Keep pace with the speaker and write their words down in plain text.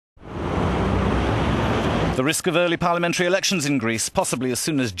The risk of early parliamentary elections in Greece, possibly as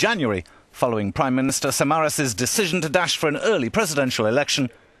soon as January, following Prime Minister Samara's decision to dash for an early presidential election,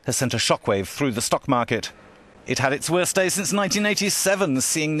 has sent a shockwave through the stock market. It had its worst day since 1987,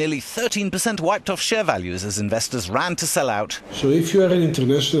 seeing nearly 13% wiped off share values as investors ran to sell out. So if you are an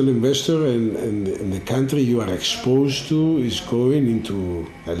international investor and the country you are exposed to is going into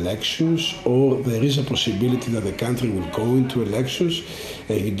elections, or there is a possibility that the country will go into elections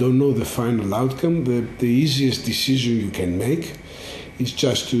and you don't know the final outcome, the easiest decision you can make is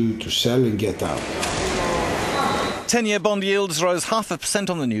just to sell and get out. 10-year bond yields rose 0.5%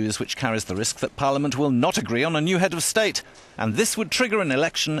 on the news, which carries the risk that Parliament will not agree on a new head of state. And this would trigger an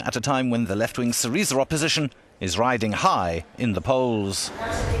election at a time when the left-wing Syriza opposition is riding high in the polls.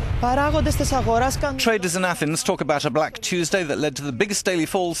 Traders in Athens talk about a Black Tuesday that led to the biggest daily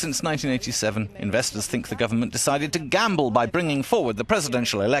fall since 1987. Investors think the government decided to gamble by bringing forward the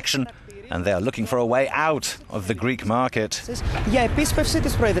presidential election, and they are looking for a way out of the Greek market. Για επίσπευση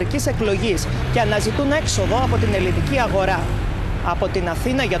της προεδρικής εκλογής και αναζητούν έξοδο από την ελληνική αγορά. Από την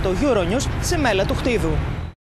Αθήνα για το Euronews, Σιμέλα του Χτίδου.